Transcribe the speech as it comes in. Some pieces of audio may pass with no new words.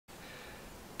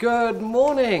Good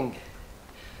morning.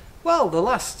 Well, the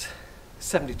last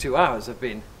 72 hours have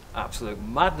been absolute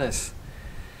madness.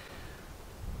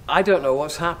 I don't know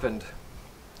what's happened.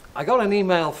 I got an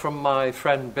email from my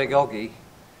friend Big Oggy,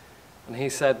 and he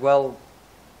said, well,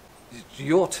 it's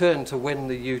your turn to win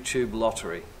the YouTube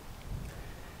lottery.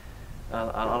 And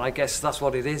I guess that's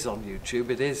what it is on YouTube.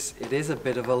 It is a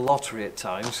bit of a lottery at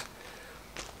times.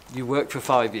 You work for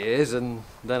 5 years and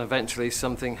then eventually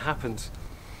something happens.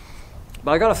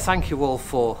 But I got to thank you all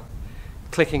for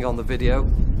clicking on the video,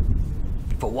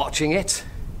 for watching it,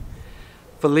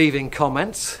 for leaving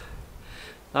comments.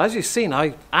 Now, as you've seen,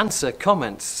 I answer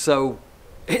comments, so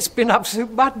it's been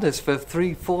absolute madness for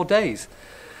 3-4 days.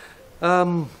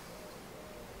 I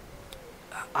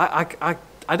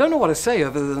don't know what to say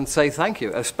other than say thank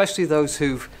you, especially those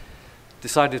who've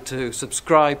decided to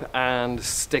subscribe and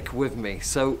stick with me.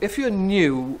 So if you're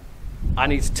new, I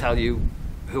need to tell you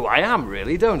who I am,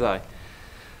 really, don't I?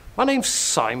 My name's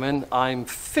Simon, I'm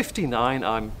 59,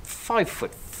 I'm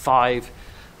 5'5",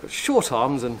 got short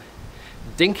arms and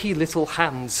dinky little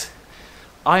hands.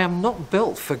 I am not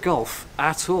built for golf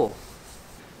at all.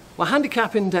 My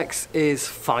handicap index is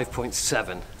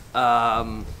 5.7,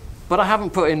 but I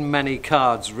haven't put in many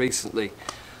cards recently.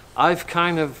 I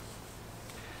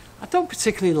don't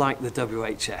particularly like the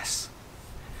WHS.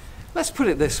 Let's put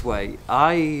it this way,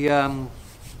 I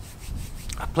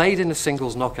played in a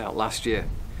singles knockout last year,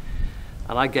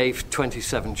 and I gave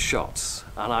 27 shots,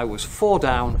 and I was 4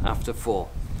 down after 4.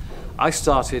 I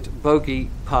started bogey,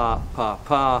 par, par,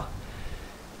 par.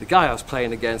 The guy I was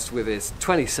playing against with his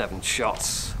 27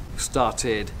 shots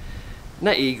started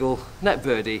net eagle, net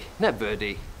birdie, net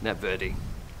birdie, net birdie.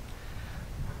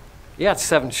 He had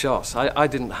 7 shots. I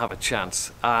didn't have a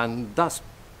chance, and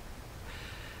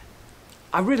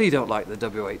I really don't like the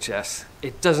WHS.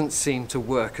 It doesn't seem to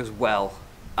work as well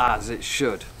as it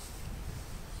should.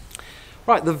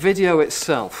 Right, the video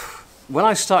itself. When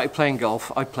I started playing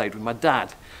golf, I played with my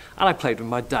dad, and I played with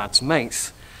my dad's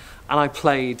mates, and I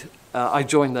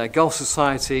joined their golf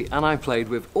society, and I played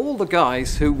with all the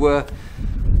guys who were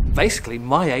basically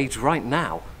my age right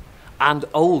now, and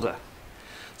older.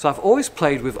 So I've always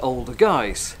played with older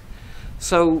guys.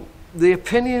 So the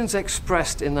opinions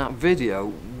expressed in that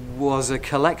video was a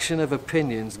collection of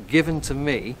opinions given to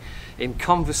me in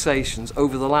conversations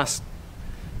over the last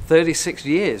 36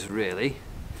 years, really.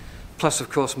 Plus, of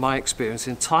course, my experience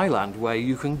in Thailand, where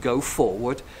you can go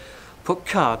forward, put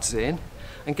cards in,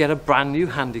 and get a brand new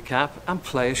handicap and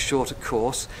play a shorter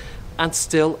course and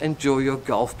still enjoy your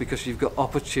golf because you've got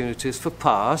opportunities for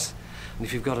pars. And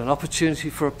if you've got an opportunity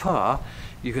for a par,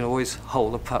 you can always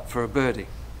hold a putt for a birdie.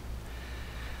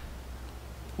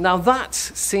 Now that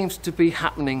seems to be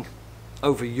happening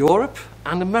over Europe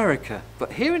and America,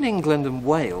 but here in England and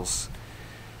Wales,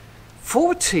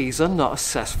 forward tees are not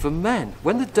assessed for men.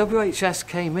 When the WHS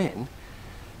came in,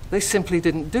 they simply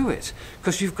didn't do it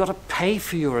because you've got to pay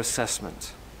for your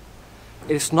assessment.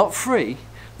 It's not free,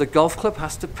 the golf club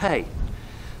has to pay.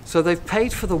 So they've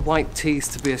paid for the white tees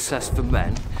to be assessed for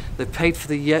men, they've paid for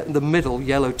the middle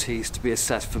yellow tees to be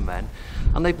assessed for men,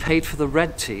 and they paid for the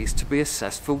red tees to be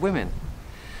assessed for women.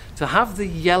 To have the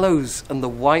yellows and the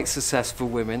whites assessed for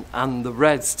women and the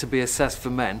reds to be assessed for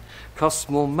men costs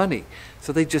more money,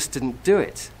 so they just didn't do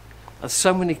it. And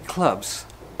so many clubs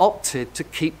opted to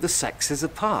keep the sexes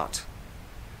apart.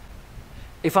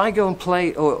 If I go and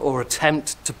play or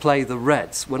attempt to play the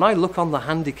reds, when I look on the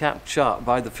handicap chart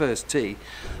by the first tee,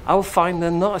 I will find they're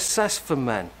not assessed for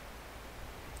men.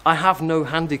 I have no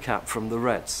handicap from the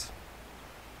reds.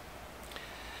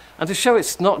 And to show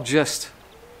it's not just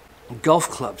golf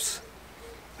clubs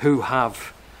who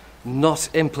have not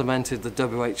implemented the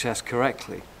WHS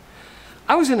correctly.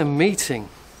 I was in a meeting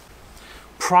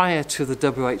prior to the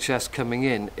WHS coming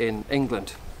in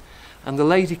England, and the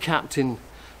lady captain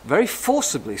very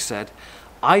forcibly said,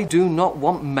 I do not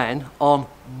want men on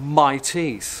my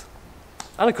tees.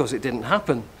 And of course it didn't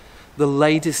happen. The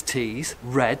ladies' tees,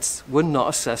 reds, were not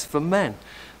assessed for men.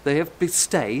 They have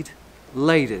stayed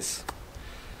ladies.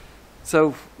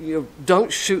 So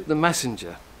don't shoot the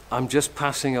messenger. I'm just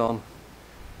passing on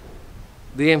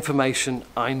the information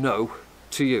I know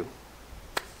to you.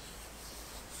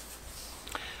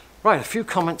 Right, a few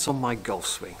comments on my golf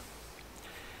swing.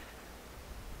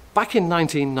 Back in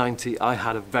 1990, I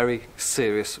had a very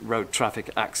serious road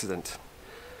traffic accident.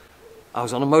 I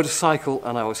was on a motorcycle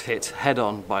and I was hit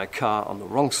head-on by a car on the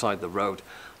wrong side of the road.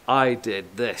 I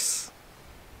did this.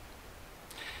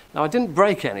 Now, I didn't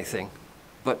break anything,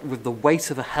 but with the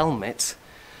weight of a helmet,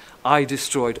 I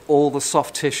destroyed all the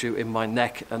soft tissue in my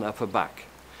neck and upper back.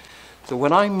 So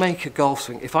when I make a golf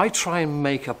swing, if I try and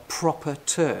make a proper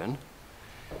turn,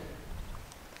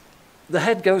 the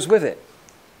head goes with it.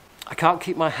 I can't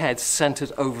keep my head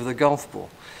centered over the golf ball.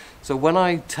 So when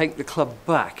I take the club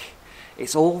back,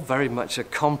 it's all very much a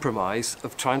compromise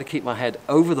of trying to keep my head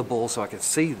over the ball so I can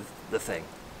see the thing.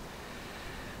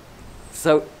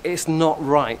 So it's not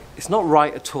right. It's not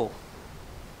right at all.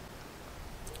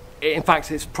 In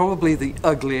fact, it's probably the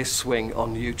ugliest swing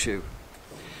on YouTube.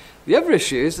 The other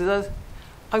issue is that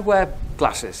I wear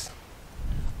glasses.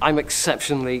 I'm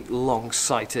exceptionally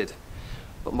long-sighted,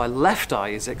 but my left eye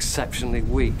is exceptionally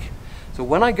weak. So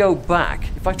when I go back,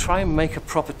 if I try and make a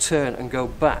proper turn and go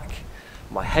back,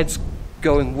 my head's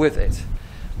going with it,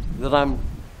 that I'm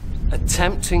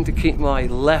attempting to keep my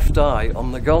left eye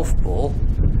on the golf ball,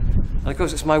 and of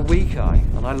course it's my weak eye,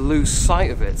 and I lose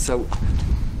sight of it. So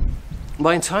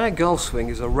my entire golf swing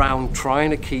is around trying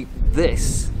to keep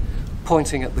this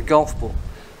pointing at the golf ball,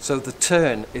 so the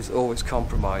turn is always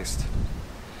compromised.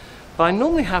 But I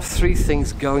normally have three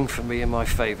things going for me in my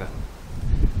favour.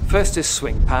 First is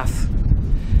swing path.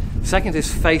 Second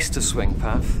is face to swing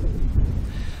path.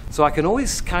 So I can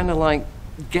always kind of like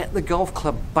get the golf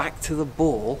club back to the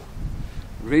ball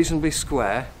reasonably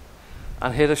square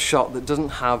and hit a shot that doesn't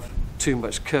have too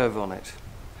much curve on it.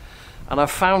 And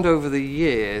I've found over the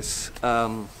years, I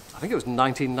think it was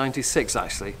 1996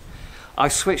 actually, I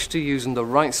switched to using the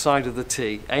right side of the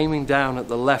tee, aiming down at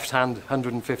the left-hand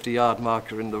 150-yard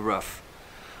marker in the rough,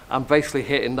 and basically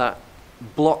hitting that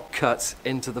block cut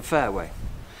into the fairway.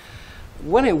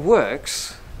 When it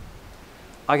works,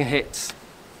 I can hit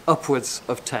upwards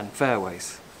of 10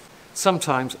 fairways,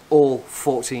 sometimes all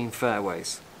 14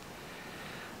 fairways.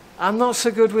 I'm not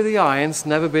so good with the irons,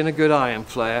 never been a good iron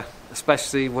player,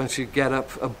 especially once you get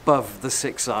up above the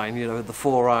 6 iron, you know, the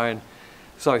 4 iron,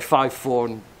 sorry, 5, 4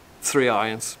 and 3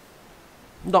 irons.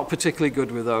 Not particularly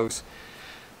good with those.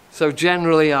 So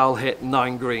generally I'll hit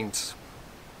 9 greens.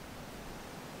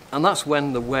 And that's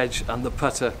when the wedge and the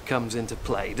putter comes into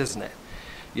play, doesn't it?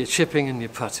 You're chipping and you're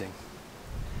putting.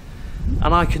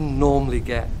 And I can normally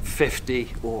get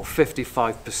 50 or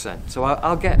 55%. So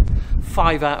I'll get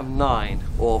 5 out of 9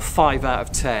 or 5 out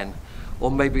of 10 or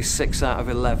maybe 6 out of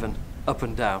 11 up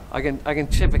and down. I can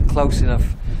chip it close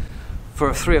enough for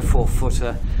a 3 or 4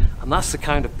 footer, and that's the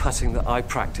kind of putting that I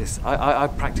practice. I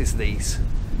practice these.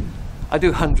 I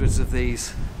do hundreds of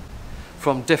these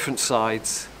from different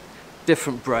sides,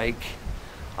 different break.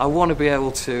 I want to be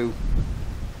able to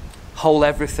hold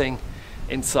everything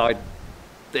inside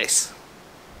this.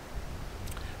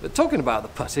 But talking about the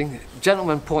putting, the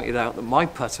gentleman pointed out that my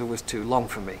putter was too long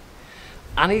for me.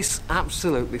 And he's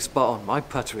absolutely spot on. My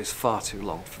putter is far too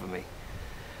long for me.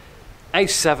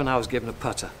 Age 7 I was given a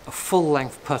putter, a full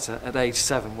length putter at age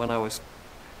 7 when I was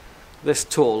this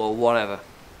tall or whatever.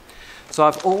 So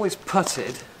I've always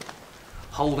putted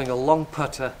holding a long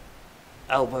putter,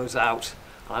 elbows out,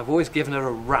 and I've always given her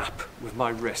a wrap with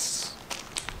my wrists.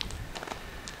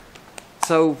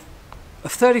 So a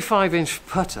 35-inch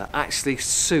putter actually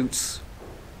suits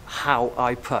how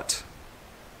I putt.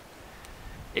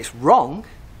 It's wrong,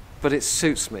 but it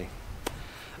suits me.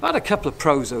 I've had a couple of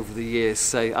pros over the years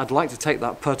say, I'd like to take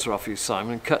that putter off you,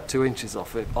 Simon, and cut 2 inches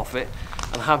off it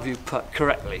and have you putt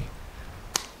correctly,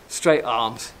 straight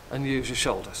arms, and use your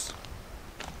shoulders.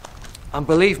 And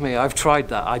believe me, I've tried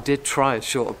that. I did try a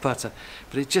shorter putter,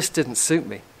 but it just didn't suit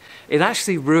me. It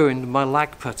actually ruined my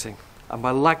lag putting, and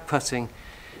my lag putting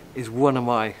is one of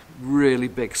my really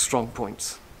big strong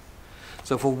points.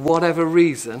 So for whatever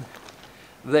reason,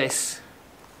 this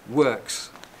works,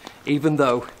 even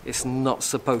though it's not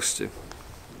supposed to.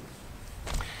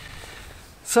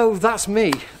 So that's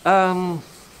me.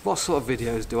 What sort of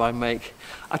videos do I make?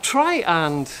 I try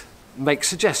and make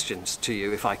suggestions to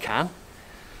you, if I can,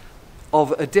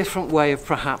 of a different way of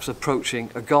perhaps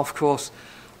approaching a golf course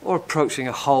or approaching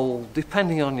a hole,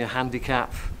 depending on your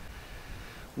handicap,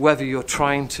 whether you're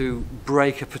trying to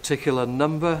break a particular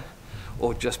number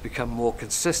or just become more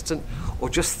consistent or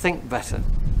just think better.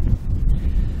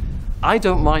 I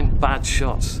don't mind bad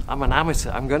shots. I'm an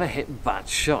amateur. I'm going to hit bad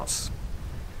shots.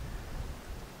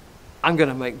 I'm going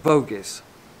to make bogeys.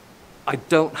 I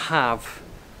don't have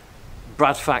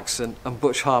Brad Faxon and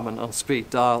Butch Harmon on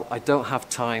speed dial. I don't have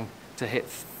time to hit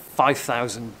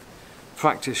 5,000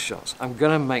 practice shots. I'm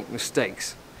going to make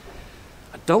mistakes.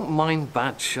 I don't mind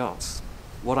bad shots.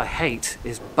 What I hate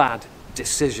is bad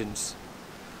decisions.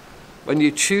 When you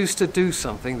choose to do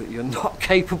something that you're not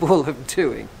capable of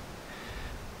doing,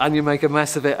 and you make a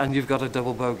mess of it and you've got a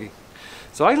double bogey.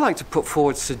 So I like to put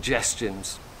forward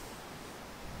suggestions.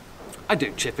 I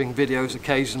do chipping videos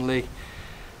occasionally.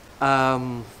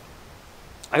 I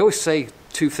always say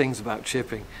 2 things about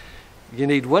chipping. You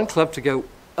need one club to go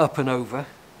up and over,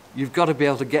 You've got to be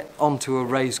able to get onto a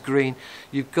raised green.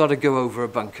 You've got to go over a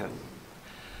bunker.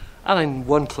 And then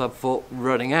one club for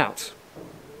running out.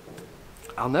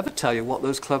 I'll never tell you what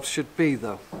those clubs should be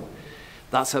though.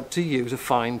 That's up to you to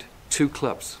find 2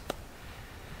 clubs.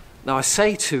 Now I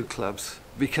say 2 clubs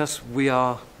because we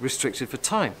are restricted for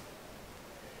time.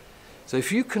 So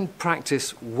if you can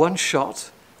practice 1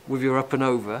 shot with your up and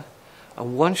over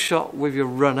and 1 shot with your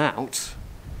run out,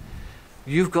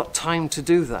 you've got time to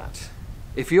do that.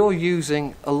 If you're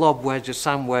using a lob wedge, a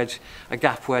sand wedge, a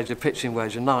gap wedge, a pitching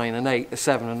wedge, a 9, an 8, a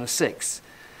 7 and a 6,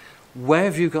 where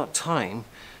have you got time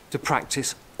to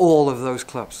practice all of those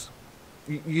clubs?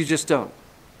 You just don't.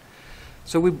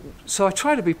 So I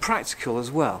try to be practical as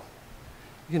well.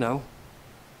 You know,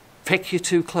 pick your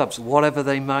 2 clubs, whatever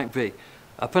they might be.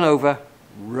 Up and over,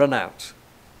 run out.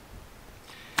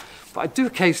 But I do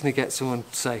occasionally get someone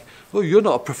say, "Oh, you're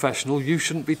not a professional, you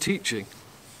shouldn't be teaching."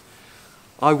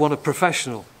 I want a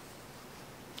professional.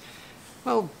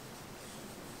 Well,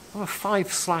 I'm a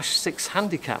 5/6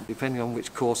 handicap, depending on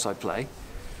which course I play.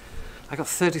 I got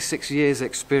 36 years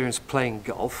experience playing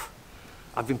golf.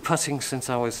 I've been putting since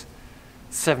I was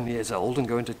 7 years old and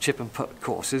going to chip and putt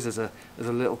courses as a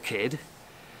little kid.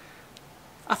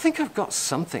 I think I've got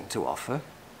something to offer,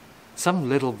 some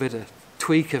little bit of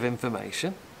tweak of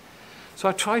information. So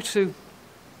I try to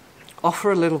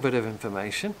offer a little bit of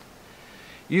information.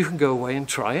 You can go away and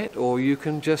try it, or you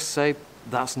can just say,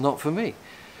 that's not for me.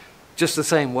 Just the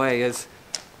same way as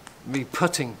me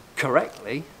putting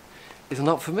correctly is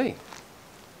not for me.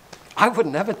 I would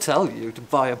never tell you to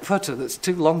buy a putter that's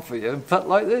too long for you and putt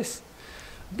like this.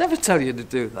 I'd never tell you to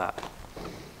do that.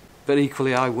 But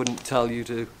equally, I wouldn't tell you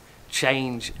to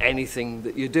change anything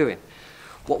that you're doing.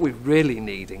 What we really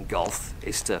need in golf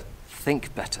is to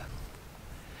think better.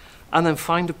 And then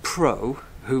find a pro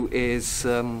who is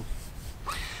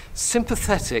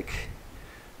sympathetic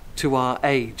to our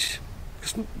age.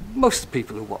 Because most of the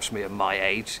people who watch me are my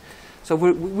age. So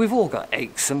we've all got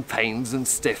aches and pains and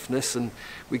stiffness, and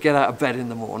we get out of bed in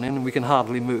the morning and we can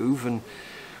hardly move, and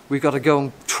we've got to go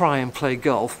and try and play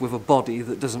golf with a body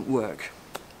that doesn't work.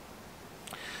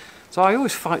 So I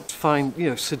always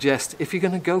suggest, if you're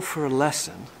going to go for a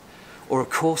lesson or a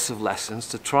course of lessons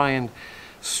to try and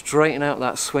straighten out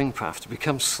that swing path, to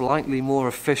become slightly more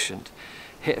efficient,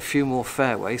 hit a few more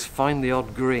fairways, find the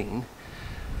odd green,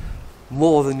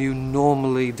 more than you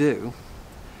normally do,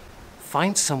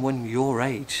 find someone your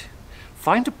age.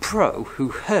 Find a pro who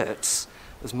hurts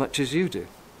as much as you do.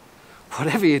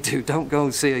 Whatever you do, don't go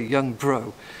and see a young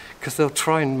pro, because they'll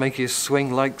try and make you swing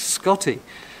like Scotty.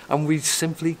 And we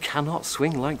simply cannot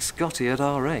swing like Scotty at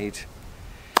our age.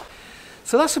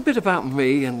 So that's a bit about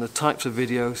me and the types of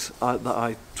videos that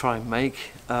I try and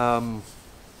make.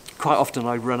 Quite often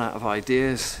I run out of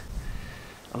ideas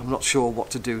and I'm not sure what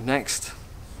to do next.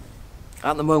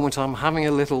 At the moment I'm having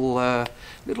a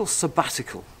little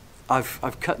sabbatical.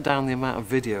 I've cut down the amount of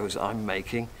videos I'm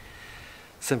making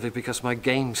simply because my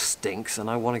game stinks and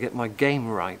I want to get my game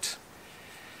right.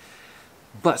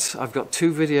 But I've got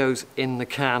 2 videos in the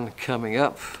can coming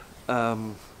up.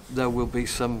 There will be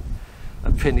some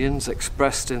opinions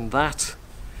expressed in that,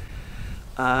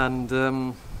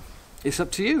 and it's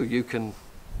up to you. You can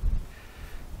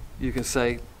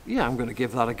say, yeah, I'm going to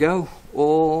give that a go,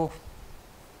 or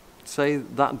say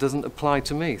that doesn't apply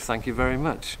to me, thank you very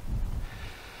much.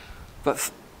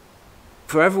 But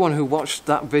for everyone who watched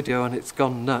that video and it's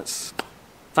gone nuts,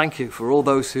 thank you. For all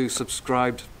those who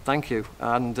subscribed, thank you,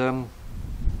 and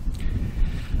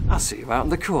I'll see you out on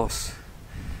the course.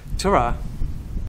 Ta-ra.